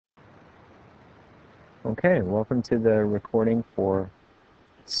Okay, welcome to the recording for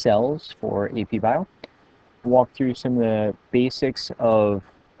cells for AP Bio. Walk through some of the basics of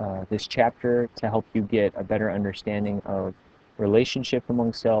this chapter to help you get a better understanding of relationship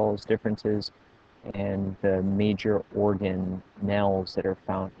among cells, differences, and the major organelles that are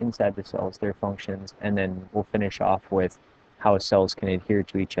found inside the cells, their functions, and then we'll finish off with how cells can adhere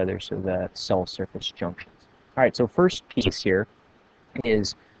to each other, so the cell surface junctions. All right, so first piece here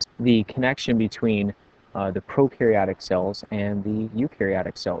is the connection between the prokaryotic cells and the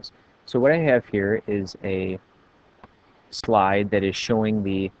eukaryotic cells. So what I have here is a slide that is showing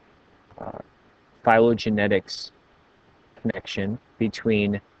the uh, phylogenetics connection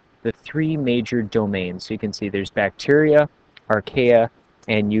between the three major domains. So you can see there's bacteria, archaea,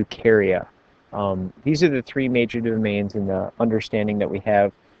 and eukarya. These are the three major domains in the understanding that we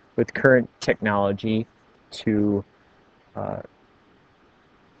have with current technology to uh,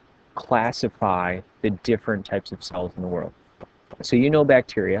 classify the different types of cells in the world. So you know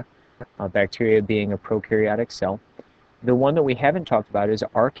bacteria, bacteria being a prokaryotic cell. The one that we haven't talked about is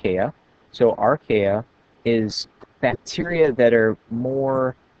archaea. So archaea is bacteria that are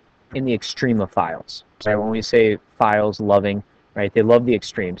more in the extremophiles. So when we say philes, loving, right, they love the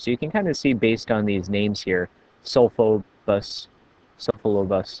extremes. So you can kind of see based on these names here, sulfobus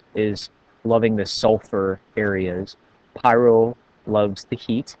is loving the sulfur areas. Pyro loves the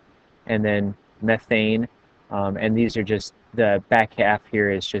heat, and then methane, and these are just, the back half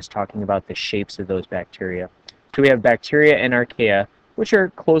here is just talking about the shapes of those bacteria. So we have bacteria and archaea, which are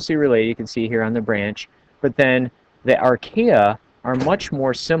closely related, you can see here on the branch, but then the archaea are much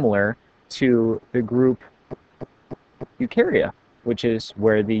more similar to the group Eukarya, which is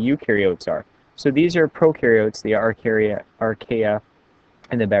where the eukaryotes are. So these are prokaryotes, the archaea,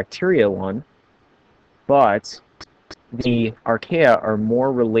 and the bacteria one, but the archaea are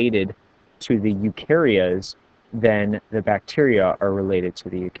more related to the eukaryotes than the bacteria are related to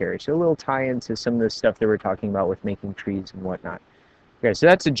the eukaryotes. So a little tie into some of the stuff that we're talking about with making trees and whatnot. Okay, so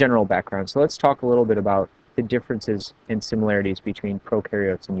that's a general background. So let's talk a little bit about the differences and similarities between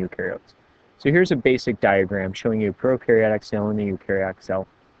prokaryotes and eukaryotes. So here's a basic diagram showing you a prokaryotic cell and a eukaryotic cell.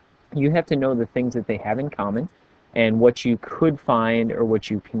 You have to know the things that they have in common and what you could find or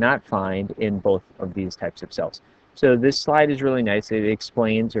what you cannot find in both of these types of cells. So this slide is really nice. It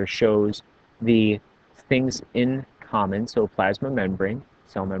explains or shows the things in common. So plasma membrane,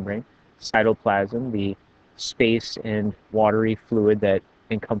 cell membrane, cytoplasm, the space and watery fluid that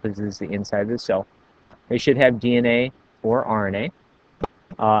encompasses the inside of the cell. They should have DNA or RNA.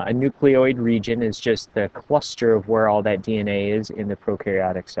 A nucleoid region is just the cluster of where all that DNA is in the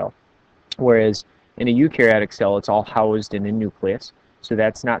prokaryotic cell. Whereas in a eukaryotic cell, it's all housed in a nucleus. So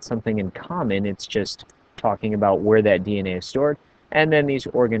that's not something in common. It's just talking about where that DNA is stored. And then these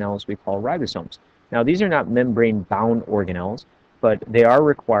organelles we call ribosomes. Now, these are not membrane-bound organelles, but they are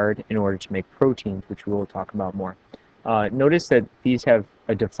required in order to make proteins, which we will talk about more. Notice that these have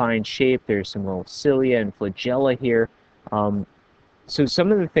a defined shape. There's some little cilia and flagella here. So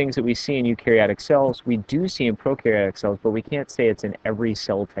some of the things that we see in eukaryotic cells, we do see in prokaryotic cells, but we can't say it's in every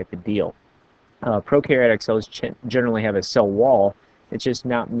cell type of deal. Prokaryotic cells generally have a cell wall. It's just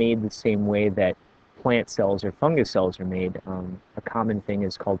not made the same way that plant cells or fungus cells are made. A common thing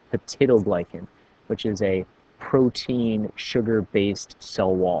is called peptidoglycan, which is a protein sugar-based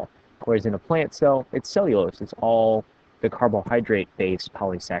cell wall. Whereas in a plant cell, it's cellulose. It's all the carbohydrate-based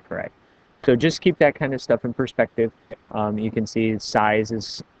polysaccharide. So just keep that kind of stuff in perspective. You can see size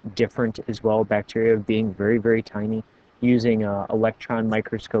is different as well. Bacteria being very, very tiny, using electron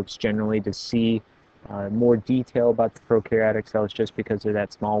microscopes generally to see more detail about the prokaryotic cells just because they're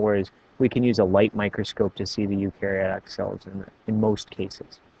that small, whereas we can use a light microscope to see the eukaryotic cells in most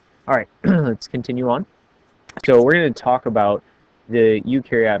cases. All right, let's continue on. So we're going to talk about the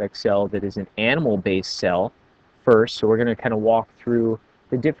eukaryotic cell that is an animal-based cell first. So we're going to kind of walk through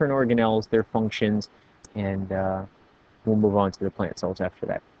the different organelles, their functions, and we'll move on to the plant cells after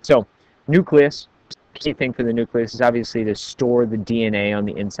that. So nucleus, key thing for the nucleus is obviously to store the DNA on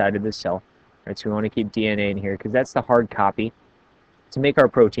the inside of the cell. Right, so we want to keep DNA in here because that's the hard copy to make our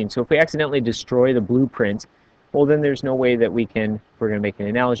protein. So if we accidentally destroy the blueprint, well, then there's no way that we can, if we're going to make an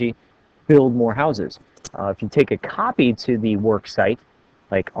analogy, build more houses. If you take a copy to the work site,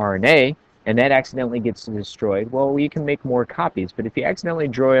 like RNA, and that accidentally gets destroyed, well, you can make more copies. But if you accidentally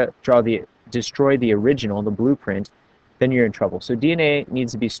destroy the original, the blueprint, then you're in trouble. So DNA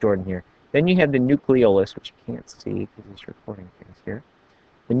needs to be stored in here. Then you have the nucleolus, which you can't see because it's recording things here.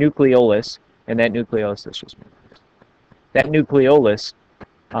 The nucleolus, and that nucleolus, let's just move this. That nucleolus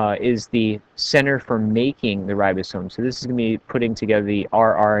is the center for making the ribosome. So this is going to be putting together the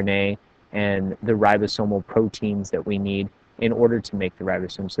rRNA and the ribosomal proteins that we need in order to make the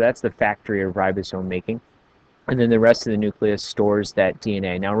ribosome. So that's the factory of ribosome making. And then the rest of the nucleus stores that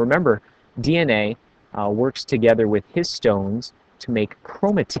DNA. Now remember, DNA works together with histones to make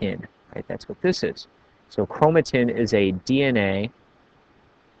chromatin, right? That's what this is. So chromatin is a DNA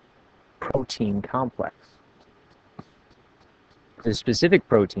protein complex. The specific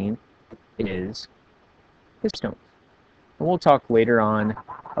protein is histones. And we'll talk later on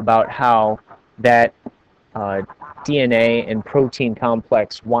about how that DNA and protein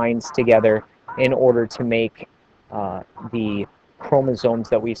complex winds together in order to make the chromosomes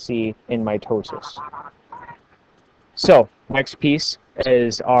that we see in mitosis. So, next piece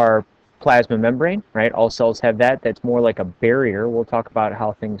is our plasma membrane, right? All cells have that. That's more like a barrier. We'll talk about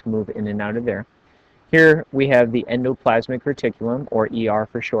how things move in and out of there. Here we have the endoplasmic reticulum, or ER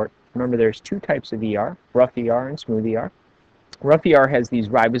for short. Remember, there's two types of ER, rough ER and smooth ER. Rough ER has these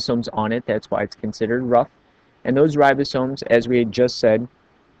ribosomes on it. That's why it's considered rough. And those ribosomes, as we had just said,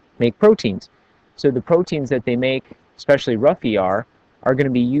 make proteins. So the proteins that they make, especially rough ER, are going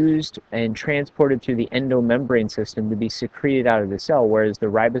to be used and transported through the endomembrane system to be secreted out of the cell, whereas the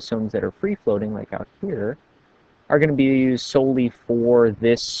ribosomes that are free-floating, like out here, are going to be used solely for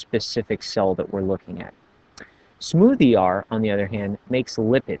this specific cell that we're looking at. Smooth ER, on the other hand, makes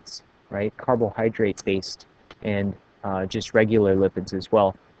lipids, right? Carbohydrate-based and just regular lipids as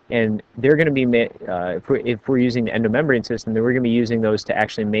well. And they're going to be, if we're using the endomembrane system, then we're going to be using those to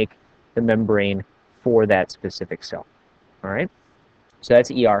actually make the membrane for that specific cell. All right? So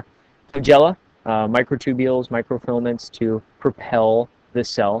that's ER. Flagella, microtubules, microfilaments to propel the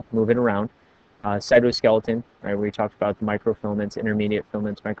cell, move it around. Cytoskeleton, right? We talked about the microfilaments, intermediate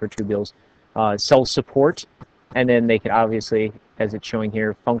filaments, microtubules. Cell support, and then they can obviously, as it's showing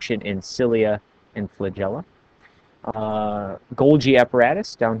here, function in cilia and flagella. Golgi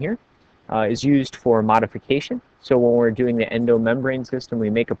apparatus down here is used for modification. So when we're doing the endomembrane system, we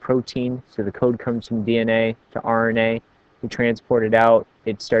make a protein, so the code comes from DNA to RNA. We transport it out,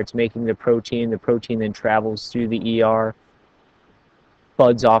 it starts making the protein then travels through the ER,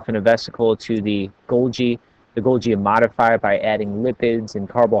 buds off in a vesicle to the Golgi. The Golgi modify it by adding lipids and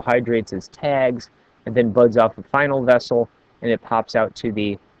carbohydrates as tags, and then buds off a final vessel, and it pops out to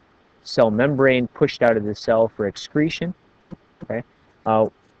the cell membrane, pushed out of the cell for excretion. Okay,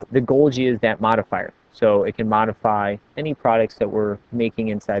 the Golgi is that modifier, so it can modify any products that we're making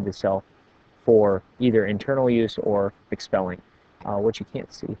inside the cell for either internal use or expelling. What you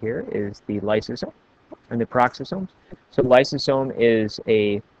can't see here is the lysosome and the peroxisomes. So lysosome is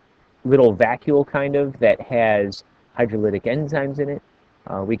a little vacuole kind of that has hydrolytic enzymes in it.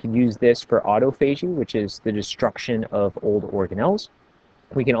 We can use this for autophagy, which is the destruction of old organelles.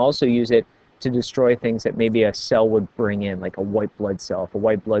 We can also use it to destroy things that maybe a cell would bring in, like a white blood cell. If a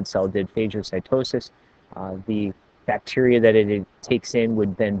white blood cell did phagocytosis, the bacteria that it takes in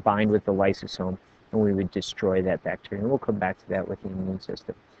would then bind with the lysosome, and we would destroy that bacteria. And we'll come back to that with the immune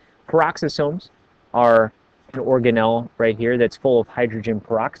system. Peroxisomes are an organelle right here that's full of hydrogen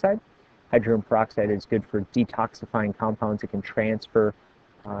peroxide. Hydrogen peroxide is good for detoxifying compounds. It can transfer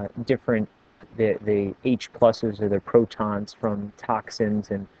the H pluses or the protons from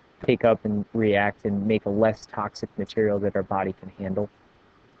toxins and take up and react and make a less toxic material that our body can handle.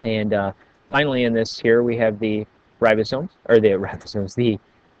 And finally in this here we have the ribosomes, the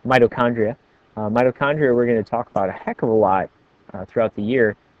mitochondria. Mitochondria we're going to talk about a heck of a lot throughout the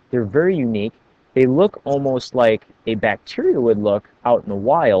year. They're very unique. They look almost like a bacteria would look out in the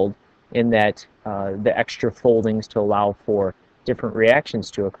wild, in that the extra foldings to allow for different reactions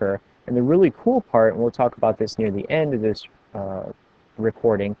to occur. And the really cool part, and we'll talk about this near the end of this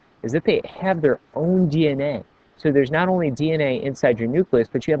recording, is that they have their own DNA. So there's not only DNA inside your nucleus,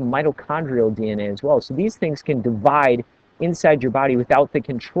 but you have mitochondrial DNA as well. So these things can divide inside your body without the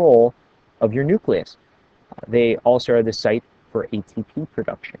control of your nucleus. They also are the site for ATP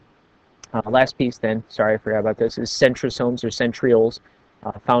production. Last piece then, sorry I forgot about this, is centrosomes or centrioles,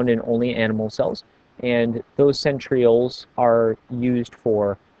 found in only animal cells. And those centrioles are used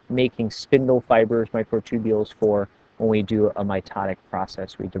for making spindle fibers, microtubules, for when we do a mitotic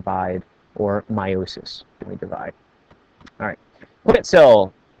process, we divide, or meiosis, we divide. All right, plant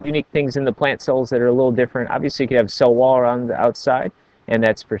cell, unique things in the plant cells that are a little different. Obviously, you could have a cell wall around the outside, and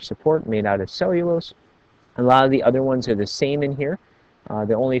that's for support, made out of cellulose. A lot of the other ones are the same in here.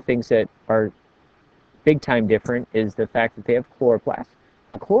 The only things that are big time different is the fact that they have chloroplasts.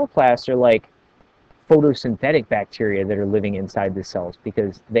 Chloroplasts are like photosynthetic bacteria that are living inside the cells,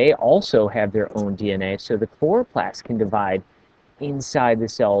 because they also have their own DNA, so the chloroplasts can divide inside the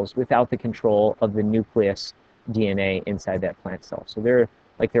cells without the control of the nucleus DNA inside that plant cell. So they're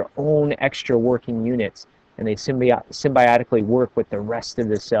like their own extra working units, and they symbiotically work with the rest of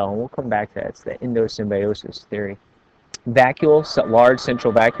the cell. And we'll come back to that. It's the endosymbiosis theory. Vacuole, large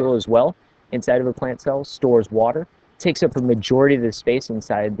central vacuole as well, inside of a plant cell, stores water, takes up a majority of the space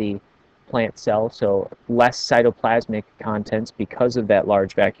inside the plant cell, so less cytoplasmic contents because of that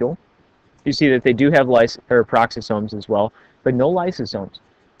large vacuole. You see that they do have peroxisomes as well, but no lysosomes.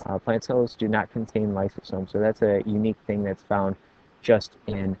 Plant cells do not contain lysosomes, so that's a unique thing that's found just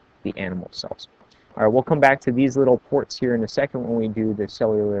in the animal cells. All right, we'll come back to these little ports here in a second when we do the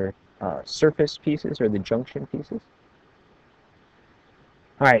cellular surface pieces, or the junction pieces.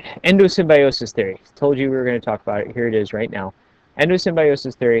 All right, endosymbiosis theory. Told you we were going to talk about it. Here it is right now.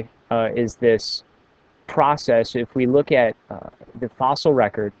 Endosymbiosis theory is this process. If we look at the fossil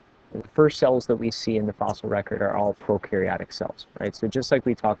record, the first cells that we see in the fossil record are all prokaryotic cells, right? So just like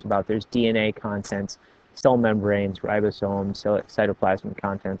we talked about, there's DNA contents, cell membranes, ribosomes, cytoplasmic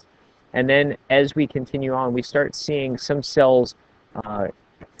contents. And then as we continue on, we start seeing some cells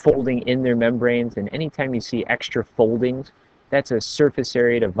folding in their membranes, and anytime you see extra foldings, that's a surface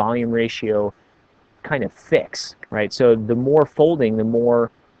area to volume ratio kind of fix, right? So the more folding, the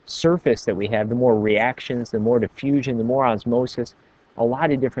more surface that we have, the more reactions, the more diffusion, the more osmosis. A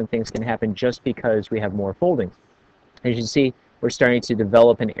lot of different things can happen just because we have more foldings. As you see, we're starting to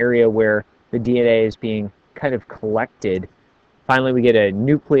develop an area where the DNA is being kind of collected. Finally, we get a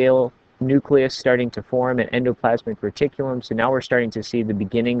nucleus starting to form, an endoplasmic reticulum. So now we're starting to see the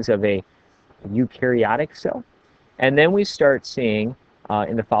beginnings of a eukaryotic cell. And then we start seeing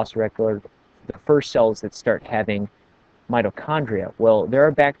in the fossil record the first cells that start having mitochondria. Well, there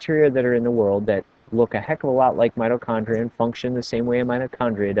are bacteria that are in the world that look a heck of a lot like mitochondria and function the same way a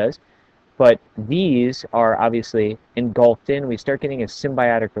mitochondria does, but these are obviously engulfed in. We start getting a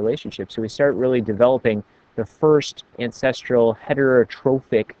symbiotic relationship, so we start really developing the first ancestral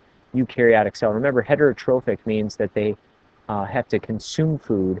heterotrophic eukaryotic cell. Remember, heterotrophic means that they have to consume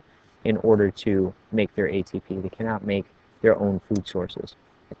food in order to make their ATP. They cannot make their own food sources.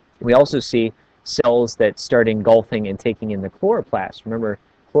 We also see cells that start engulfing and taking in the chloroplast. Remember,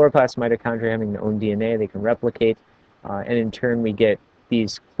 chloroplast mitochondria having their own DNA, they can replicate, and in turn we get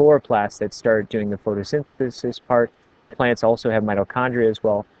these chloroplasts that start doing the photosynthesis part. Plants also have mitochondria as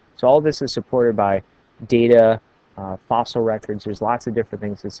well. So all this is supported by data, fossil records. There's lots of different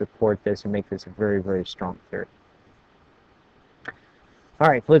things that support this and make this a very, very strong theory. All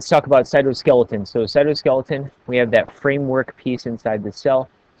right, let's talk about cytoskeleton. So cytoskeleton, we have that framework piece inside the cell.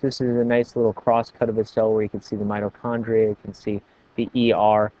 So this is a nice little cross-cut of a cell where you can see the mitochondria, you can see the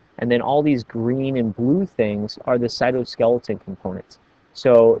ER, and then all these green and blue things are the cytoskeleton components.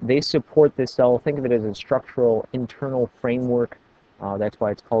 So they support the cell. Think of it as a structural internal framework. That's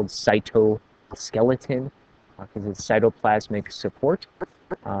why it's called cytoskeleton, because it's cytoplasmic support.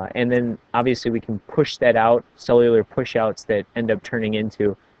 And then obviously we can push that out, cellular push-outs that end up turning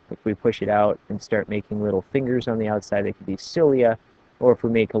into, if we push it out and start making little fingers on the outside, it could be cilia, or if we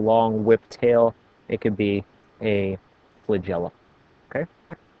make a long whip tail, it could be a flagella. Okay?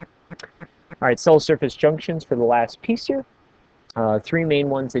 All right, cell surface junctions for the last piece here. Three main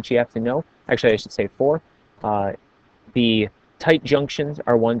ones that you have to know. Actually, I should say four. The tight junctions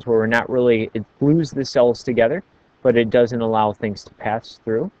are ones where we're not really, it glues the cells together, but it doesn't allow things to pass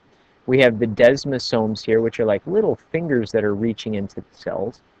through. We have the desmosomes here, which are like little fingers that are reaching into the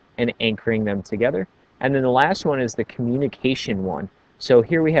cells and anchoring them together. And then the last one is the communication one. So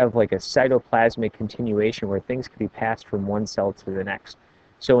here we have like a cytoplasmic continuation where things can be passed from one cell to the next.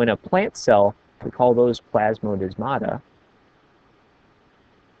 So in a plant cell, we call those plasmodesmata.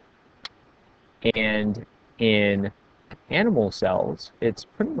 And in animal cells, it's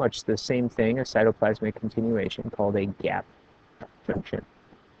pretty much the same thing, a cytoplasmic continuation called a gap junction.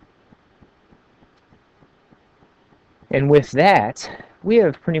 And with that, we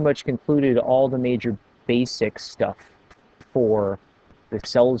have pretty much concluded all the major basic stuff for the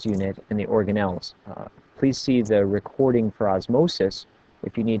cells unit and the organelles. Please see the recording for osmosis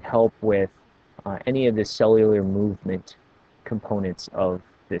if you need help with any of the cellular movement components of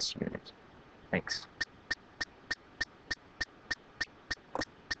this unit. Thanks.